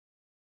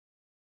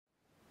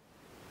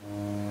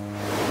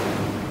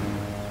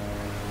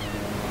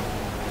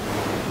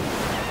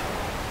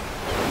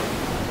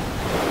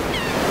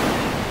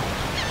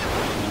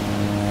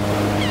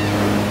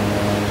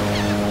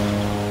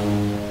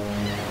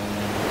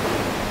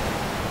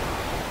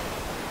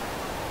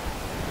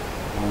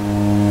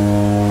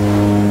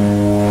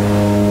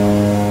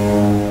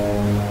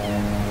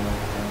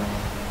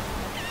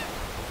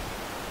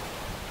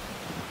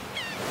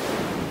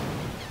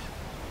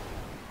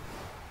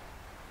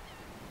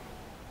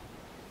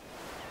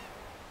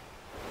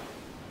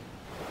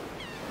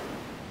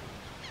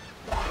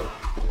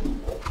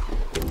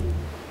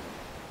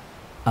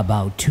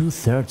About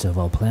 2/3 of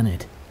our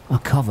planet are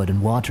covered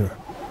in water.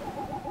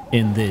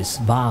 In this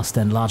vast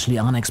and largely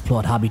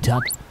unexplored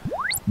habitat,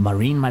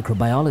 marine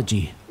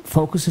microbiology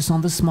focuses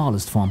on the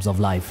smallest forms of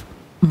life,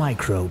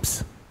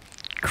 microbes.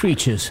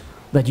 Creatures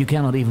that you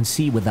cannot even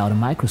see without a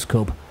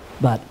microscope,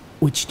 but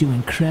which do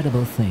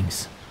incredible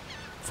things.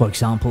 For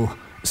example,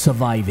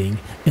 surviving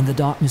in the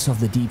darkness of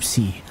the deep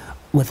sea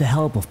with the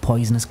help of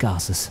poisonous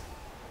gases.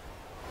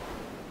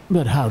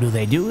 But how do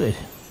they do it?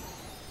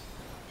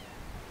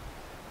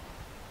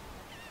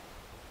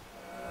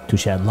 To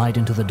shed light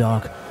into the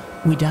dark,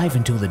 we dive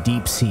into the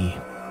deep sea.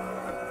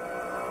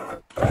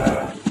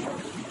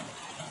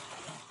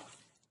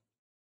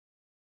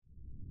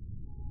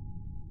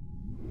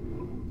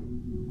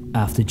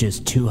 After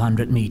just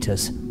 200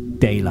 meters,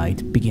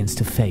 daylight begins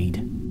to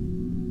fade.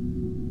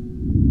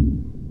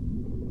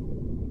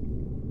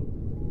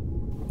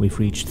 We've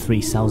reached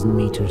 3,000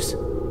 meters.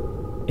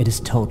 It is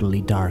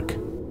totally dark.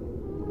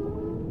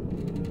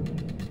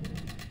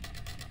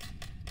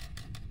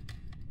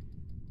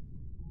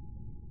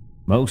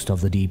 Most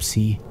of the deep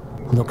sea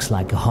looks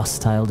like a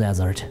hostile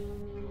desert.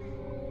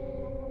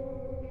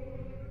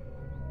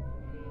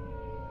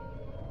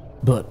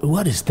 But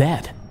what is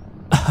that?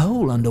 A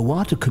whole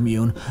underwater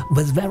commune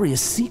with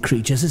various sea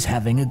creatures is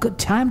having a good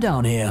time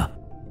down here.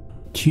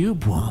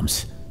 Tube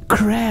worms,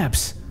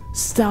 crabs,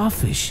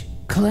 starfish,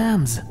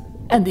 clams,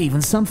 and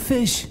even some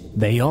fish.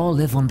 They all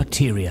live on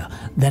bacteria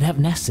that have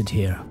nested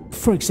here.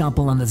 For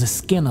example, under the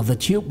skin of the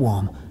tube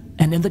worm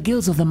and in the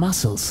gills of the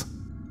mussels.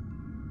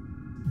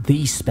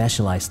 These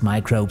specialized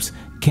microbes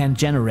can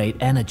generate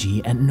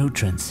energy and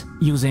nutrients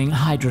using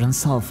hydrogen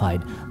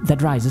sulfide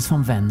that rises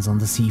from vents on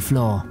the sea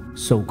floor,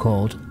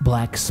 so-called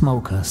black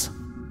smokers.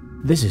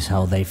 This is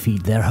how they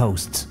feed their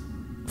hosts.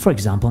 For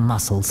example,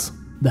 mussels.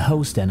 The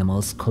host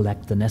animals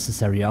collect the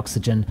necessary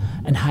oxygen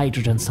and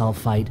hydrogen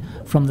sulfide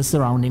from the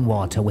surrounding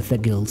water with their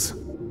gills.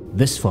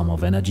 This form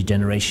of energy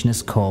generation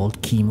is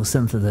called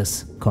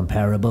chemosynthesis,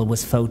 comparable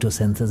with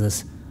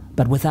photosynthesis,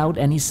 but without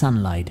any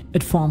sunlight.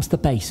 It forms the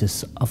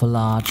basis of a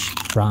large,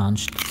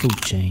 branched food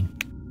chain.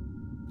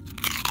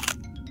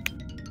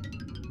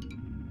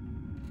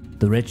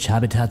 The rich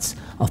habitats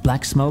of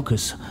black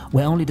smokers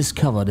were only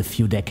discovered a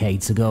few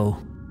decades ago.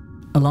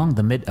 Along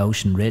the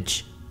mid-ocean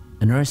ridge,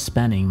 an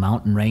earth-spanning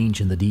mountain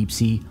range in the deep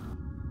sea,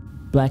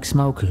 black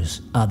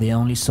smokers are the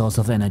only source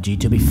of energy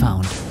to be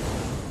found.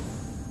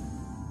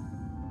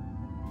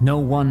 No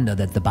wonder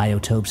that the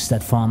biotopes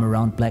that form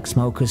around black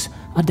smokers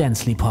are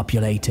densely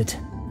populated.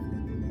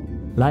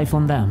 Life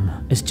on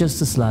them is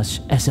just as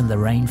lush as in the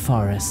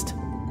rainforest.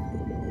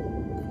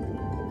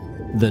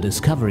 The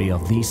discovery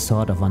of these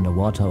sort of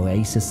underwater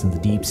oases in the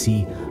deep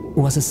sea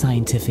was a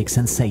scientific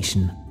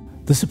sensation.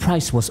 The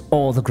surprise was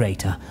all the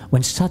greater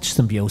when such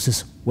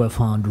symbioses were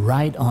found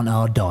right on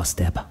our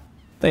doorstep.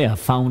 They are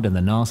found in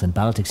the North and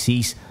Baltic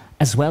Seas,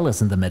 as well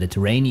as in the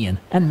Mediterranean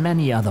and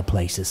many other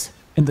places.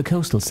 In the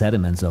coastal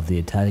sediments of the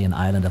Italian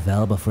island of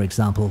Elba, for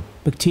example,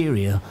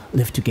 bacteria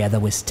live together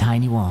with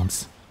tiny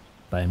worms.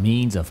 By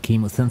means of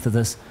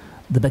chemosynthesis,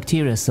 the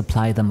bacteria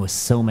supply them with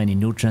so many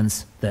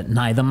nutrients that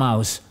neither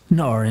mouth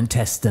nor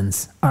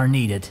intestines are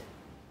needed.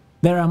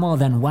 There are more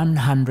than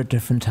 100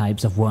 different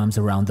types of worms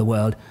around the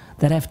world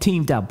that have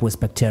teamed up with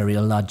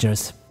bacterial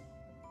lodgers.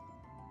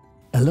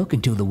 A look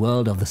into the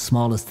world of the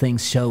smallest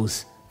things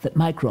shows that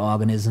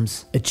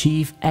microorganisms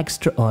achieve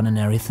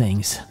extraordinary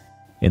things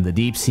in the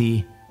deep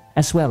sea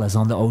as well as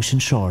on the ocean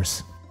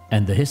shores.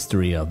 And the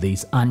history of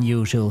these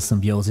unusual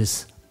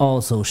symbioses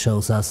also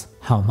shows us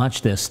how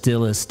much there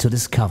still is to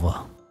discover.